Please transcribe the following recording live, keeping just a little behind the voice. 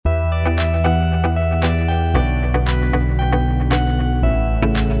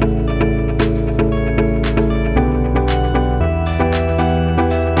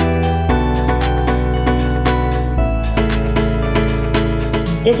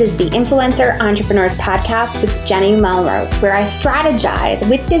This is the Influencer Entrepreneurs Podcast with Jenny Melrose, where I strategize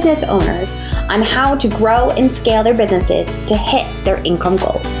with business owners on how to grow and scale their businesses to hit their income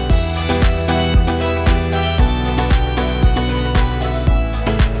goals.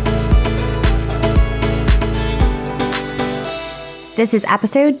 This is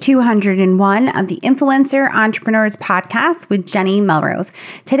episode 201 of the Influencer Entrepreneurs Podcast with Jenny Melrose.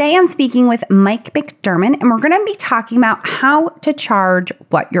 Today I'm speaking with Mike McDermott, and we're going to be talking about how to charge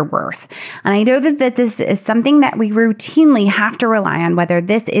what you're worth. And I know that this is something that we routinely have to rely on, whether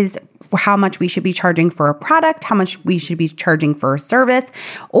this is how much we should be charging for a product, how much we should be charging for a service,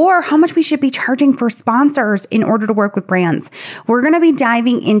 or how much we should be charging for sponsors in order to work with brands. We're going to be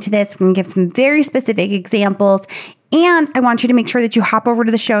diving into this. We're going to give some very specific examples. And I want you to make sure that you hop over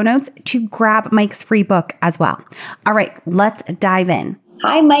to the show notes to grab Mike's free book as well. All right, let's dive in.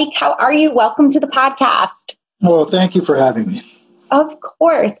 Hi, Mike. How are you? Welcome to the podcast. Well, thank you for having me. Of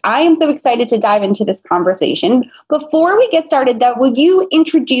course. I am so excited to dive into this conversation. Before we get started, though, will you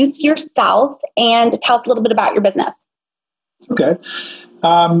introduce yourself and tell us a little bit about your business? Okay.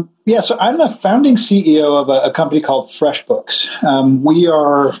 So I'm the founding CEO of a company called FreshBooks. We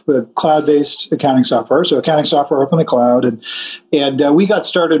are a cloud-based accounting software, so accounting software up in the cloud. And we got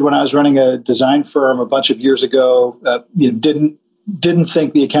started when I was running a design firm a bunch of years ago. Didn't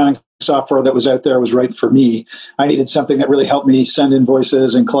think the accounting software that was out there was right for me. I needed something that really helped me send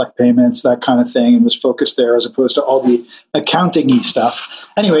invoices and collect payments, that kind of thing, and was focused there as opposed to all the accounting-y stuff.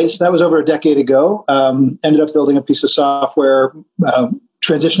 Anyways, that was over a decade ago. Ended up building a piece of software,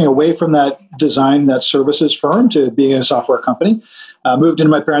 transitioning away from that design, that services firm to being a software company. Moved into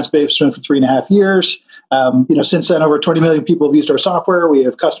my parents' basement for 3.5 years. Since then, over 20 million people have used our software. We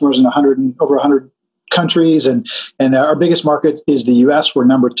have customers in over 100 countries, and our biggest market is the US. We're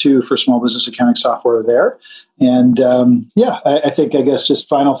number 2 for small business accounting software there. And I guess just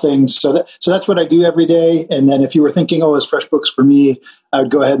final things. So that's what I do every day. And then if you were thinking, is FreshBooks for me? I would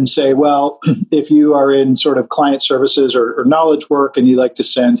go ahead and say, well, if you are in sort of client services or knowledge work and you like to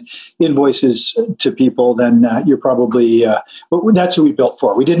send invoices to people, then you're probably, that's who we built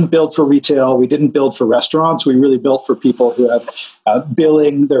for. We didn't build for retail. We didn't build for restaurants. We really built for people who have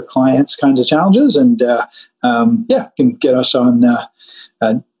billing their clients kinds of challenges, and can get us on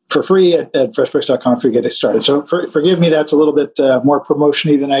for free at freshbooks.com for you to get it started. So forgive me, that's a little bit more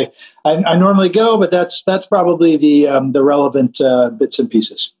promotion-y than I normally go, but that's probably the relevant bits and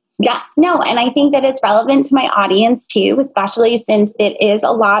pieces. Yes, no, and I think that it's relevant to my audience too, especially since it is a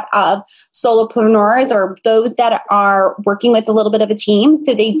lot of solopreneurs or those that are working with a little bit of a team.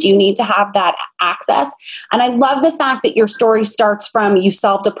 So they do need to have that access. And I love the fact that your story starts from you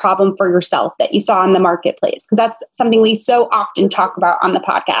solved a problem for yourself that you saw in the marketplace, because that's something we so often talk about on the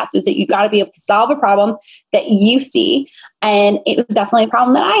podcast, is that you got to be able to solve a problem that you see. And it was definitely a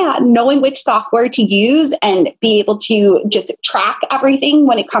problem that I had, knowing which software to use and be able to just track everything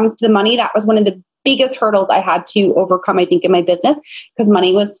when it comes to the money. That was one of the biggest hurdles I had to overcome, I think, in my business, because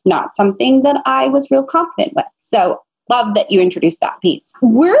money was not something that I was real confident with. So love that you introduced that piece.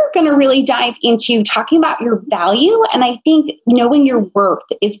 We're going to really dive into talking about your value. And I think knowing your worth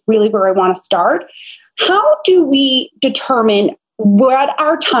is really where I want to start. How do we determine what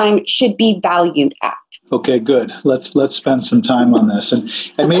our time should be valued at? Okay, good. Let's spend some time on this. And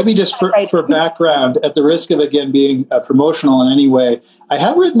maybe just for background, at the risk of, again, being promotional in any way, I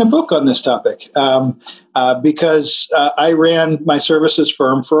have written a book on this topic because I ran my services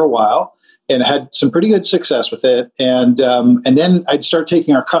firm for a while and had some pretty good success with it. And then I'd start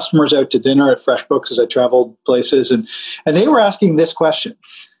taking our customers out to dinner at FreshBooks as I traveled places. And they were asking this question,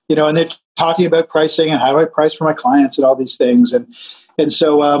 and they're talking about pricing and how do I price for my clients and all these things. And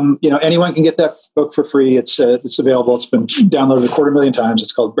so, anyone can get that book for free. It's available. It's been downloaded 250,000 times.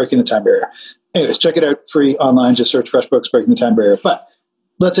 It's called Breaking the Time Barrier. Anyways, check it out free online. Just search FreshBooks Breaking the Time Barrier. But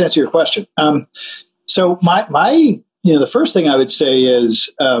let's answer your question. So the first thing I would say is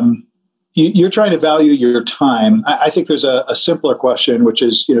you're trying to value your time. I think there's a simpler question, which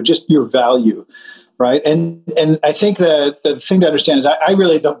is, just your value. Right. And I think the thing to understand is I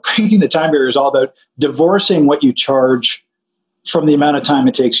really, Breaking the Time Barrier is all about divorcing what you charge from the amount of time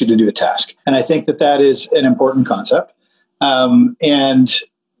it takes you to do a task. And I think that is an important concept. And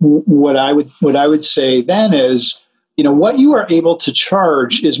what I would say then is, what you are able to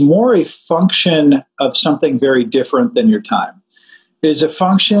charge is more a function of something very different than your time. It is a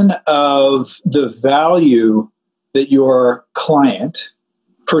function of the value that your client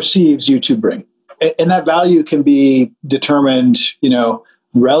perceives you to bring. And that value can be determined,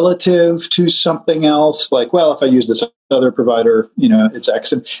 relative to something else. Like, well, if I use this other provider, it's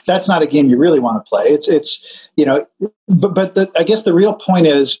X. And that's not a game you really want to play. It's I guess the real point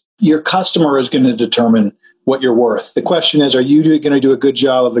is your customer is going to determine what you're worth. The question is, are you going to do a good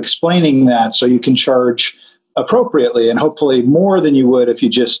job of explaining that so you can charge appropriately and hopefully more than you would if you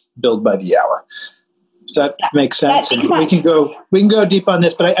just billed by the hour? Does that make sense? That makes sense. We can go deep on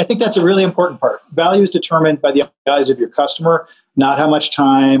this, but I think that's a really important part. Value is determined by the eyes of your customer, not how much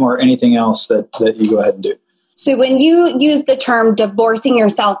time or anything else that you go ahead and do. So when you use the term divorcing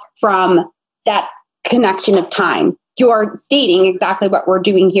yourself from that connection of time, you're stating exactly what we're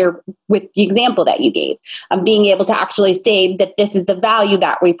doing here with the example that you gave of being able to actually say that this is the value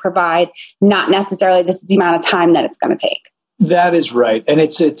that we provide, not necessarily this is the amount of time that it's going to take. That is right. And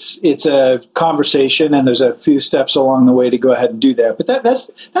it's a conversation, and there's a few steps along the way to go ahead and do that. But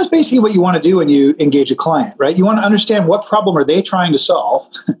that's basically what you want to do when you engage a client, right? You want to understand what problem are they trying to solve.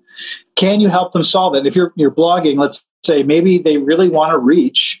 Can you help them solve it? If you're blogging, let's say maybe they really want to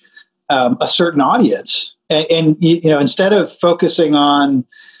reach a certain audience, and instead of focusing on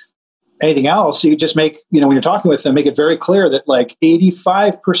anything else, you just make, when you're talking with them, make it very clear that like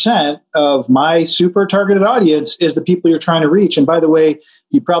 85% of my super targeted audience is the people you're trying to reach. And by the way,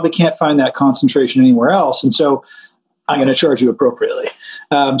 you probably can't find that concentration anywhere else. And so I'm going to charge you appropriately.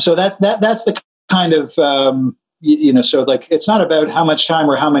 So that's the kind of, so like, it's not about how much time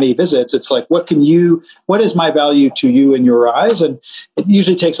or how many visits. It's like, what is my value to you in your eyes? And it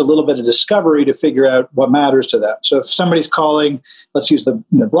usually takes a little bit of discovery to figure out what matters to them. So if somebody's calling, let's use the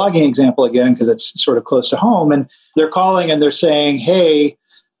blogging example again, because it's sort of close to home, and they're calling and they're saying, hey,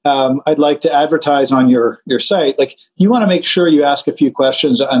 I'd like to advertise on your site. Like, you want to make sure you ask a few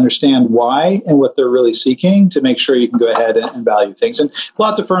questions to understand why and what they're really seeking to make sure you can go ahead and value things. And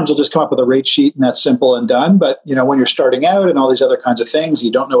lots of firms will just come up with a rate sheet and that's simple and done. But, when you're starting out and all these other kinds of things,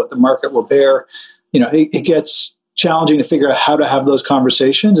 you don't know what the market will bear. It gets challenging to figure out how to have those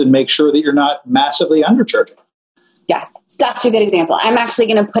conversations and make sure that you're not massively undercharging. Yes, such a good example. I'm actually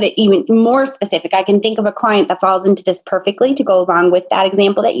going to put it even more specific. I can think of a client that falls into this perfectly to go along with that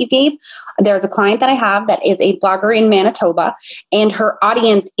example that you gave. There's a client that I have that is a blogger in Manitoba, and her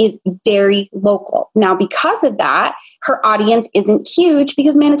audience is very local. Now, because of that, her audience isn't huge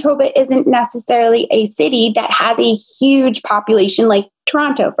because Manitoba isn't necessarily a city that has a huge population like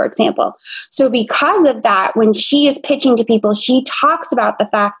Toronto, for example. So because of that, when she is pitching to people, she talks about the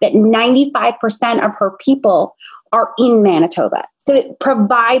fact that 95% of her people are in Manitoba. So it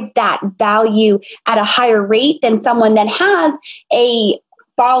provides that value at a higher rate than someone that has a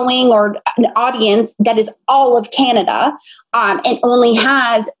following or an audience that is all of Canada and only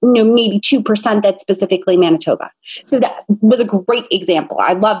has maybe 2% that's specifically Manitoba. So that was a great example.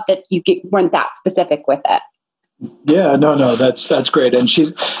 I love that you went that specific with it. Yeah, no, that's great. And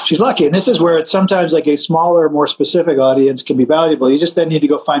she's lucky. And this is where it's sometimes like a smaller, more specific audience can be valuable. You just then need to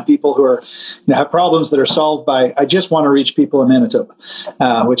go find people who are, have problems that are solved by, I just want to reach people in Manitoba,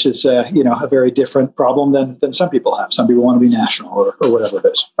 which is, a very different problem than some people have. Some people want to be national or whatever it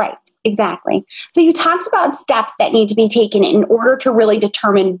is. Right, exactly. So you talked about steps that need to be taken in order to really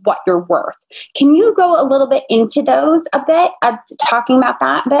determine what you're worth. Can you go a little bit into those a bit, talking about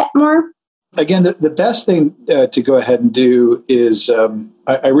that a bit more? Again, the best thing to go ahead and do is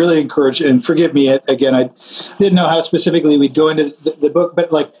I really encourage, and forgive me, again, I didn't know how specifically we'd go into the book,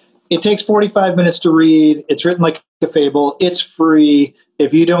 but like it takes 45 minutes to read. It's written like a fable. It's free.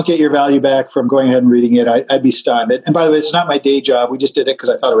 If you don't get your value back from going ahead and reading it, I'd be stunned. And by the way, it's not my day job. We just did it because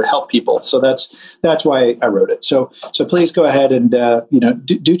I thought it would help people. So that's why I wrote it. So please go ahead and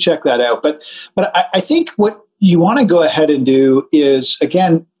do check that out. But I think what you want to go ahead and do is,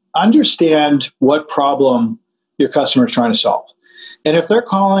 again, understand what problem your customer is trying to solve. And if they're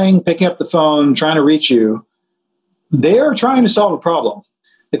calling, picking up the phone, trying to reach you, they're trying to solve a problem.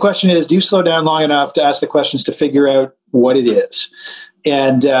 The question is, do you slow down long enough to ask the questions to figure out what it is?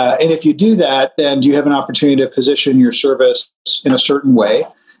 And if you do that, then do you have an opportunity to position your service in a certain way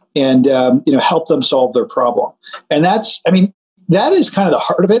and help them solve their problem? And that is kind of the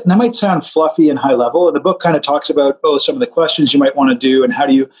heart of it. And that might sound fluffy and high level. And the book kind of talks about, some of the questions you might want to do and how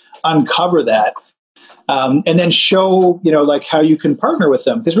do you uncover that. And then show, like how you can partner with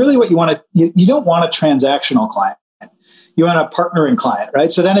them. Because really what you want to, you don't want a transactional client. You want a partnering client,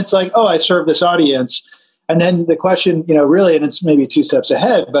 right? So then it's like, I serve this audience. And then the question, really, and it's maybe two steps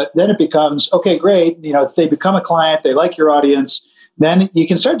ahead, but then it becomes, okay, great. If they become a client, they like your audience, then you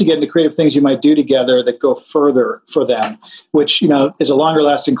can start to get into creative things you might do together that go further for them, which, is a longer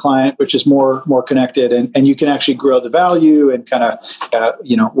lasting client, which is more connected, and you can actually grow the value and kind of,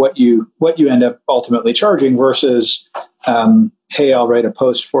 what you end up ultimately charging versus, hey, I'll write a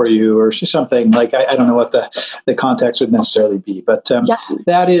post for you, or just something like, I don't know what the context would necessarily be, but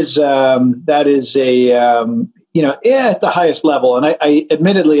that is a, at the highest level. And I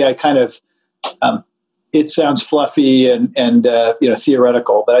admittedly, I kind of, it sounds fluffy and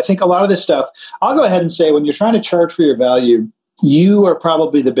theoretical, but I think a lot of this stuff, I'll go ahead and say, when you're trying to charge for your value, you are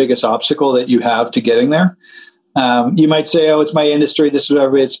probably the biggest obstacle that you have to getting there. You might say, oh, it's my industry, this is what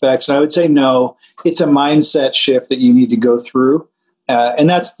everybody expects. And I would say, no, it's a mindset shift that you need to go through. And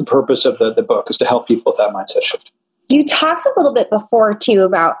that's the purpose of the book, is to help people with that mindset shift. You talked a little bit before too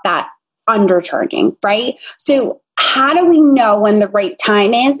about that undercharging, right? So how do we know when the right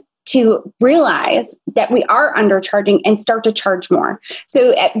time is to realize that we are undercharging and start to charge more?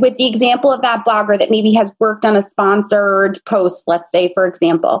 So with the example of that blogger that maybe has worked on a sponsored post, let's say, for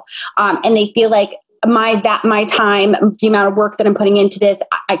example, and they feel like my time, the amount of work that I'm putting into this,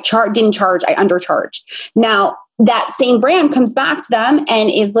 I didn't charge, I undercharged. Now, that same brand comes back to them and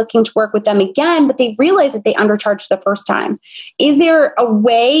is looking to work with them again, but they realize that they undercharged the first time. Is there a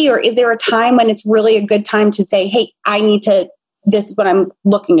way, or is there a time when it's really a good time to say, hey, this is what I'm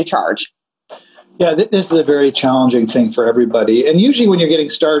looking to charge? Yeah, this is a very challenging thing for everybody. And usually when you're getting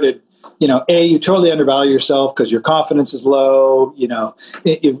started, you totally undervalue yourself because your confidence is low.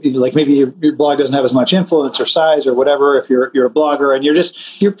 Like maybe your blog doesn't have as much influence or size or whatever. If you're a blogger, and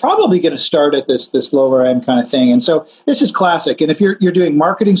you're probably going to start at this lower end kind of thing. And so this is classic. And if you're doing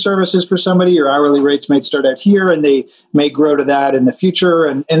marketing services for somebody, your hourly rates might start out here, and they may grow to that in the future.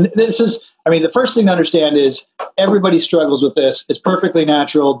 And this is, the first thing to understand is everybody struggles with this. It's perfectly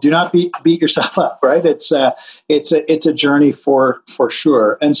natural. Do not beat yourself up, right? It's a journey for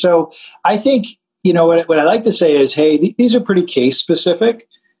sure. And so I think, what I like to say is, hey, these are pretty case specific.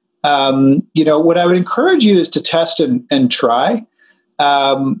 What I would encourage you is to test and try.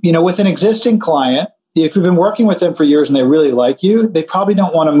 With an existing client, if you've been working with them for years and they really like you, they probably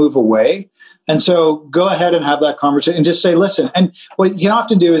don't want to move away. And so go ahead and have that conversation and just say, listen, and what you can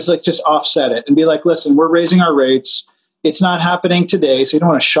often do is just offset it and be like, listen, we're raising our rates. It's not happening today, so you don't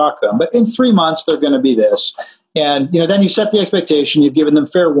want to shock them. But in 3 months, they're going to be this. And, then you set the expectation, you've given them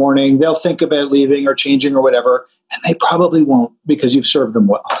fair warning. They'll think about leaving or changing or whatever, and they probably won't because you've served them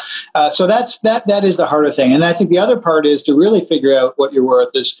well. So that is the harder thing. And I think the other part is to really figure out what you're worth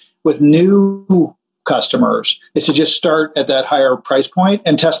is with new customers is to just start at that higher price point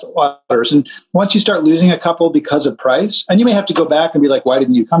and test the waters. And once you start losing a couple because of price, and you may have to go back and be like, why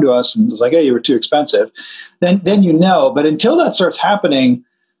didn't you come to us? And it's like, hey, you were too expensive. Then But until that starts happening,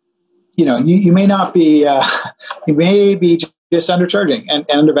 you may not be, you may be just undercharging and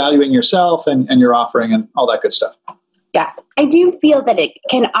undervaluing yourself and your offering and all that good stuff. Yes, I do feel that it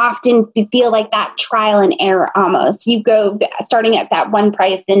can often feel like that trial and error almost. You go starting at that one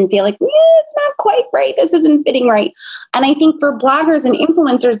price and feel like, it's not quite right. This isn't fitting right. And I think for bloggers and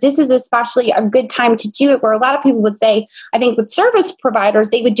influencers, this is especially a good time to do it, where a lot of people would say, I think with service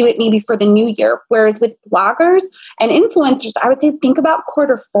providers, they would do it maybe for the new year. Whereas with bloggers and influencers, I would say think about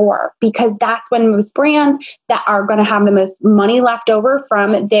Q4, because that's when most brands that are going to have the most money left over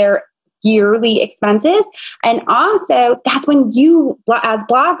from their yearly expenses. And also that's when you, as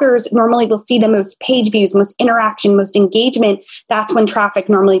bloggers, normally will see the most page views, most interaction, most engagement. That's when traffic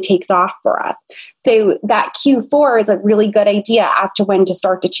normally takes off for us. So that Q4 is a really good idea as to when to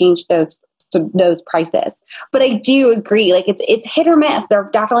start to change those prices. But I do agree, it's hit or miss. There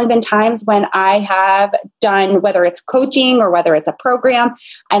have definitely been times when I have done, whether it's coaching or whether it's a program,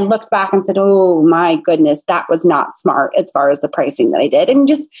 and looked back and said, oh my goodness, that was not smart as far as the pricing that I did. And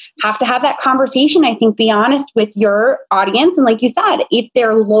just have to have that conversation. I think be honest with your audience. And like you said, if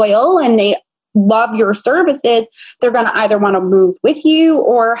they're loyal and they love your services, they're going to either want to move with you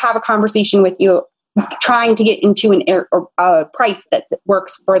or have a conversation with you, trying to get into a price that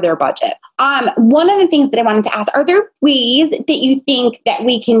works for their budget. One of the things that I wanted to ask, are there ways that you think that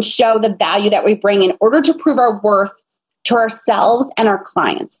we can show the value that we bring in order to prove our worth to ourselves and our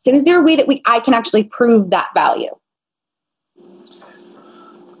clients? So is there a way that I can actually prove that value?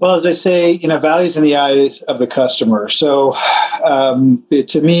 Well, as I say, value is in the eyes of the customer. So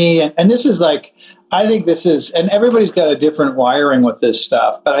to me, and this is I think this is, and everybody's got a different wiring with this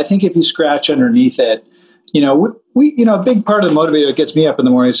stuff, but I think if you scratch underneath it, a big part of the motivator that gets me up in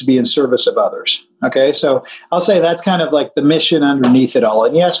the morning is to be in service of others. Okay. So I'll say that's kind of like the mission underneath it all.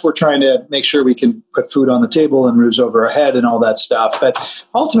 And yes, we're trying to make sure we can put food on the table and roofs over our head and all that stuff. But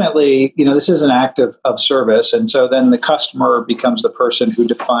ultimately, this is an act of service. And so then the customer becomes the person who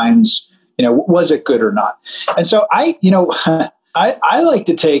defines, was it good or not? And so I like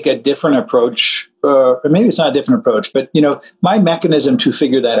to take a different approach, or maybe it's not a different approach, but my mechanism to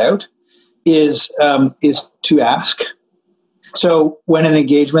figure that out is to ask. So when an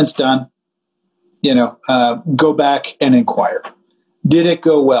engagement's done, go back and inquire. Did it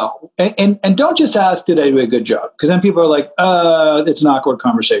go well? And don't just ask, did I do a good job? Because then people are like, it's an awkward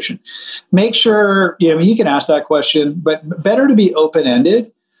conversation. Make sure, you can ask that question, but better to be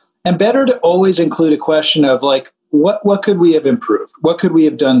open-ended and better to always include a question of like, what could we have improved? What could we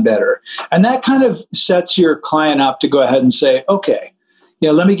have done better? And that kind of sets your client up to go ahead and say, okay,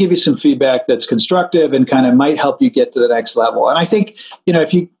 let me give you some feedback that's constructive and kind of might help you get to the next level. And I think,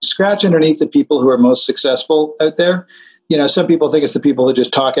 if you scratch underneath the people who are most successful out there, some people think it's the people who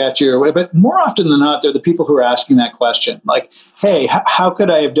just talk at you or whatever, but more often than not, they're the people who are asking that question. Like, hey, how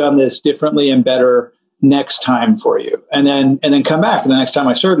could I have done this differently and better next time for you? And then come back. And the next time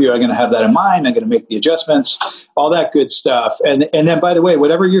I serve you, I'm going to have that in mind. I'm going to make the adjustments, all that good stuff. And then, by the way,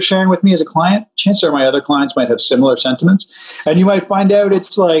 whatever you're sharing with me as a client, chances are my other clients might have similar sentiments. And you might find out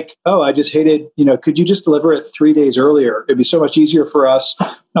it's like, oh, I just hated, could you just deliver it 3 days earlier? It'd be so much easier for us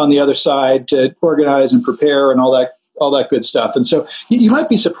on the other side to organize and prepare and all that good stuff. And so you might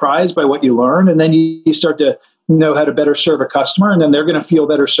be surprised by what you learn. And then you start to know how to better serve a customer, and then they're going to feel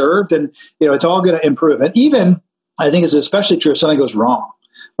better served, and it's all going to improve. And even I think it's especially true if something goes wrong.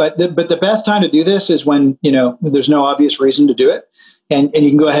 But the best time to do this is when there's no obvious reason to do it, and you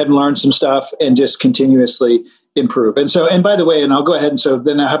can go ahead and learn some stuff and just continuously improve. And by the way, and I'll go ahead and so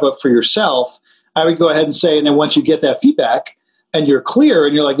then how about for yourself? I would go ahead and say, and then once you get that feedback and you're clear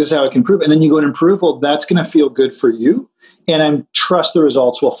and you're like, this is how I can improve, and then you go and improve. Well, that's going to feel good for you, and I trust the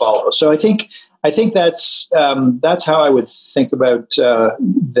results will follow. So I think that's how I would think about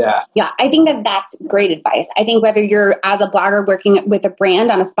that. Yeah, I think that's great advice. I think whether you're as a blogger working with a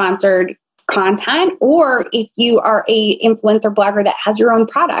brand on a sponsored content, or if you are a influencer blogger that has your own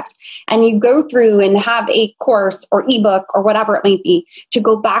product and you go through and have a course or ebook or whatever it might be, to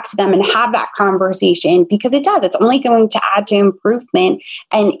go back to them and have that conversation, because it's only going to add to improvement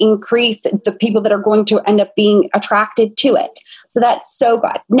and increase the people that are going to end up being attracted to it. So that's so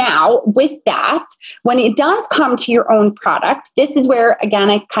good. Now, with that, when it does come to your own product, this is where, again,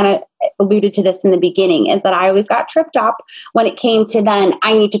 I kind of alluded to this in the beginning, is that I always got tripped up when it came to then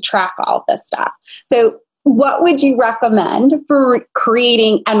I need to track all of this stuff. So what would you recommend for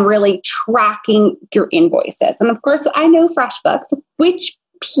creating and really tracking your invoices? And of course, I know FreshBooks. Which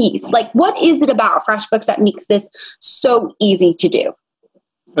piece, like what is it about FreshBooks that makes this so easy to do?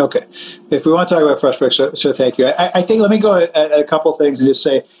 Okay. If we want to talk about FreshBooks, so thank you. I think let me go at a couple things and just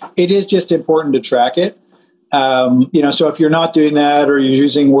say it is just important to track it. So if you're not doing that, or you're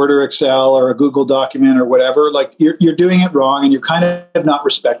using Word or Excel or a Google document or whatever, like you're doing it wrong, and you're kind of not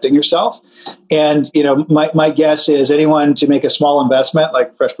respecting yourself. And, my guess is anyone to make a small investment,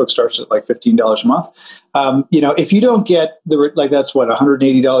 like FreshBooks starts at like $15 a month. If you don't get that's what,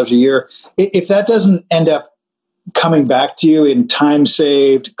 $180 a year. If that doesn't end up coming back to you in time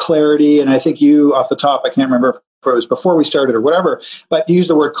saved, clarity, and I think you off the top, I can't remember if it was before we started or whatever, but you use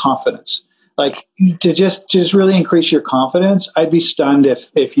the word confidence. Like to just really increase your confidence. I'd be stunned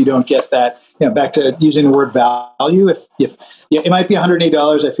if you don't get that, back to using the word value. If it might be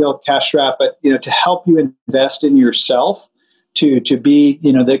 $180, I feel cash strapped, but to help you invest in yourself, to be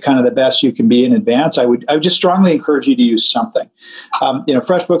the kind of the best you can be in advance, I would just strongly encourage you to use something.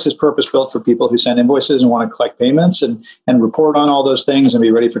 FreshBooks is purpose built for people who send invoices and want to collect payments and report on all those things and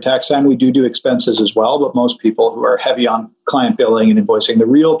be ready for tax time. We do expenses as well, but most people who are heavy on client billing and invoicing, the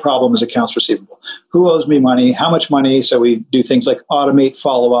real problem is accounts receivable. Who owes me money? How much money? So we do things like automate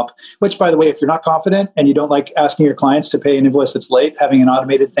follow-up, which, by the way, if you're not confident and you don't like asking your clients to pay an invoice that's late, having an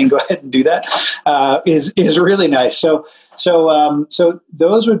automated thing, go ahead and do that is really nice. So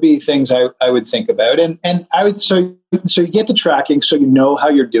those would be things I would think about, and I would so you get to tracking, so you know how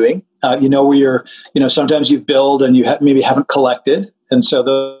you're doing. Where you're. Sometimes you've billed and you maybe haven't collected, and so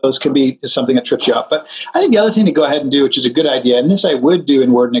those can be something that trips you up. But I think the other thing to go ahead and do, which is a good idea, and this I would do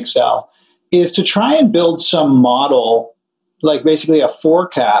in Word and Excel, is to try and build some model, like basically a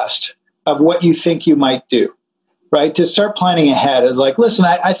forecast of what you think you might do. Right, to start planning ahead is like, listen,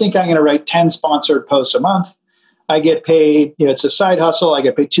 I think I'm going to write 10 sponsored posts a month. I get paid, it's a side hustle. I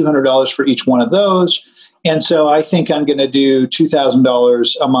get paid $200 for each one of those. And so I think I'm going to do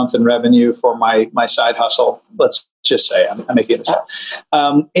 $2,000 a month in revenue for my side hustle. Let's just say I'm making this up.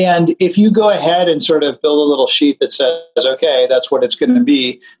 And if you go ahead and sort of build a little sheet that says, okay, that's what it's going to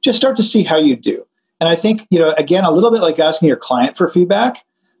be, just start to see how you do. And I think, again, a little bit like asking your client for feedback.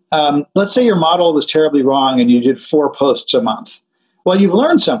 Let's say your model was terribly wrong and you did 4 posts a month. Well, you've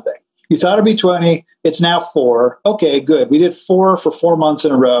learned something. You thought it'd be 20. It's now 4. Okay, good. We did 4 for 4 months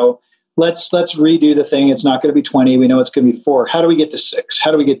in a row. Let's redo the thing. It's not going to be 20. We know it's going to be 4. How do we get to 6?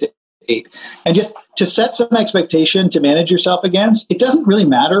 How do we get to 8. And just to set some expectation to manage yourself against, it doesn't really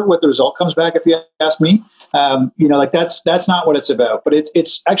matter what the result comes back, if you ask me. Like that's not what it's about, but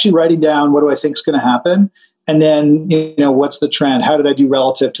it's actually writing down, what do I think is going to happen? And then, what's the trend? How did I do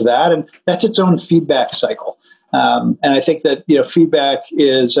relative to that? And that's its own feedback cycle. And I think that, feedback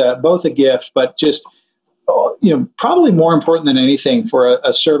is both a gift, but just, probably more important than anything for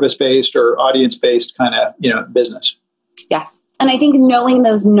a service-based or audience-based kind of, business. Yes. And I think knowing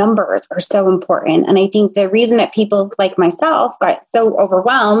those numbers are so important. And I think the reason that people like myself got so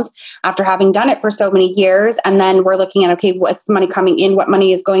overwhelmed after having done it for so many years, and then we're looking at, okay, what's the money coming in? What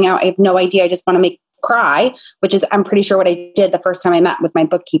money is going out? I have no idea. I just want to make cry, which is, I'm pretty sure what I did the first time I met with my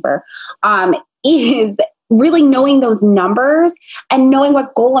bookkeeper, is really knowing those numbers and knowing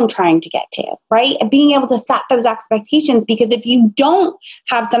what goal I'm trying to get to, right? And being able to set those expectations, because if you don't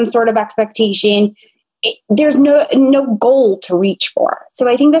have some sort of expectation, there's no goal to reach for. So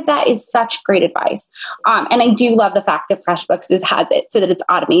I think that is such great advice. And I do love the fact that FreshBooks has it so that it's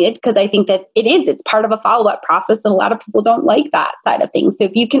automated, because I think that it's part of a follow-up process. And a lot of people don't like that side of things. So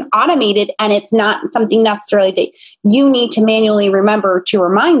if you can automate it and it's not something necessarily that you need to manually remember to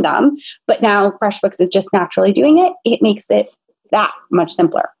remind them, but now FreshBooks is just naturally doing it, it makes it that much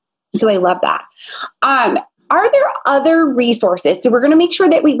simpler. So I love that. Are there other resources? So we're going to make sure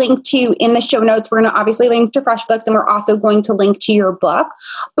that we link to in the show notes. We're going to obviously link to FreshBooks, and we're also going to link to your book.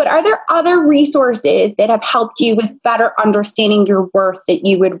 But are there other resources that have helped you with better understanding your worth that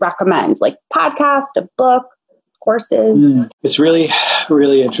you would recommend, like podcast, a book, courses? It's really,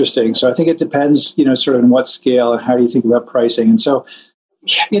 really interesting. So I think it depends, sort of on what scale and how do you think about pricing. And so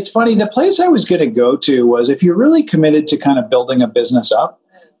it's funny, the place I was going to go to was, if you're really committed to kind of building a business up,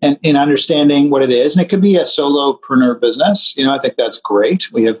 and in understanding what it is, and it could be a solopreneur business, I think that's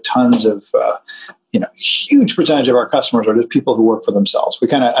great. We have tons of, huge percentage of our customers are just people who work for themselves.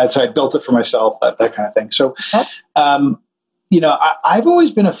 I built it for myself, that kind of thing. So, I've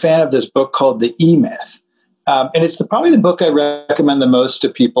always been a fan of this book called The E-Myth. And it's probably the book I recommend the most to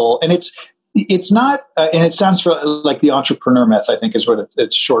people. And it's not, and it sounds like the entrepreneur myth, I think is what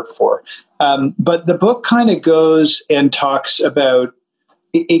it's short for. But the book kind of goes and talks about,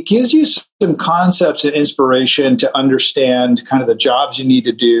 it gives you some concepts and inspiration to understand kind of the jobs you need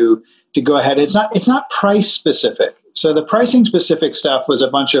to do to go ahead. It's not price specific. So the pricing specific stuff was a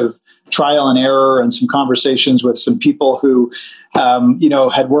bunch of trial and error and some conversations with some people who,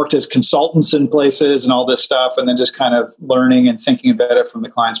 had worked as consultants in places and all this stuff, and then just kind of learning and thinking about it from the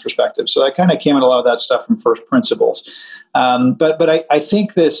client's perspective. So I kind of came at a lot of that stuff from first principles. But I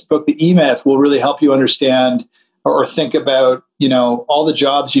think this book, The E-Myth, will really help you understand or think about, all the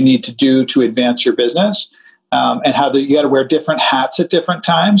jobs you need to do to advance your business, and how you got to wear different hats at different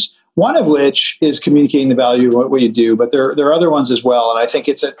times. One of which is communicating the value of what you do, but there are other ones as well. And I think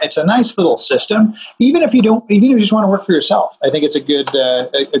it's a nice little system. Even if you just want to work for yourself, I think it's a good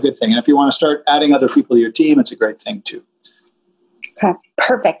thing. And if you want to start adding other people to your team, it's a great thing too. Okay,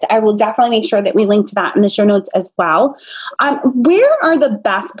 perfect. I will definitely make sure that we link to that in the show notes as well. Where are the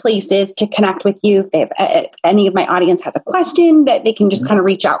best places to connect with you? If any of my audience has a question, that they can just kind of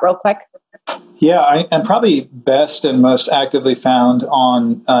reach out real quick. Yeah, I'm probably best and most actively found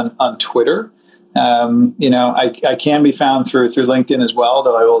on Twitter. I can be found through LinkedIn as well,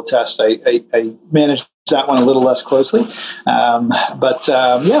 though I will attest I manage that one a little less closely. But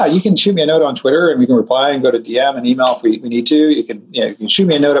you can shoot me a note on Twitter and we can reply and go to DM and email if we need to. You can shoot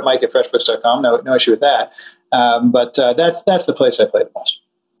me a note at mike@freshbooks.com. No issue with that. But that's the place I play the most.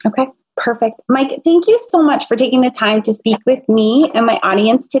 Okay. Perfect. Mike, thank you so much for taking the time to speak with me and my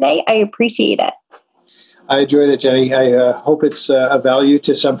audience today. I appreciate it. I enjoyed it, Jenny. I hope it's of value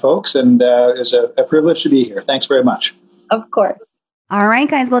to some folks, and it's a privilege to be here. Thanks very much. Of course. All right,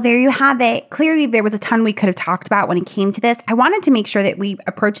 guys. Well, there you have it. Clearly, there was a ton we could have talked about when it came to this. I wanted to make sure that we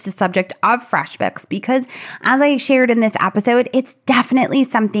approached the subject of FreshBooks because, as I shared in this episode, it's definitely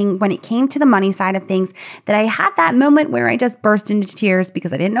something when it came to the money side of things that I had that moment where I just burst into tears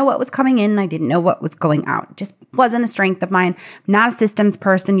because I didn't know what was coming in. I didn't know what was going out. It just wasn't a strength of mine. I'm not a systems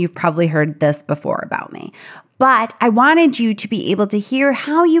person. You've probably heard this before about me. But I wanted you to be able to hear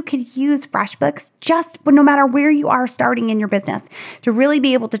how you could use FreshBooks no matter where you are starting in your business to really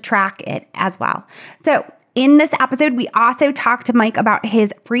be able to track it as well. So in this episode, we also talked to Mike about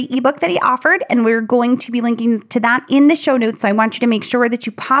his free ebook that he offered, and we're going to be linking to that in the show notes. So I want you to make sure that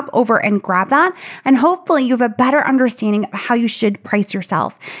you pop over and grab that. And hopefully you have a better understanding of how you should price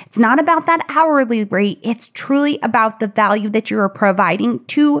yourself. It's not about that hourly rate. It's truly about the value that you're providing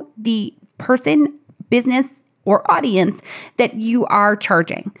to the person, business, or audience that you are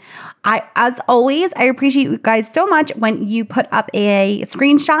charging. As always, I appreciate you guys so much when you put up a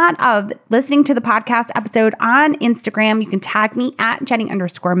screenshot of listening to the podcast episode on Instagram. You can tag me at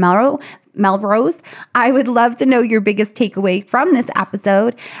Jenny_Melrose. I would love to know your biggest takeaway from this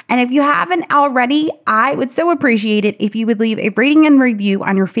episode. And if you haven't already, I would so appreciate it if you would leave a rating and review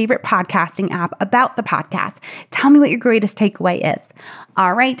on your favorite podcasting app about the podcast. Tell me what your greatest takeaway is.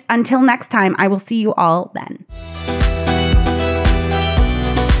 All right, until next time, I will see you all then.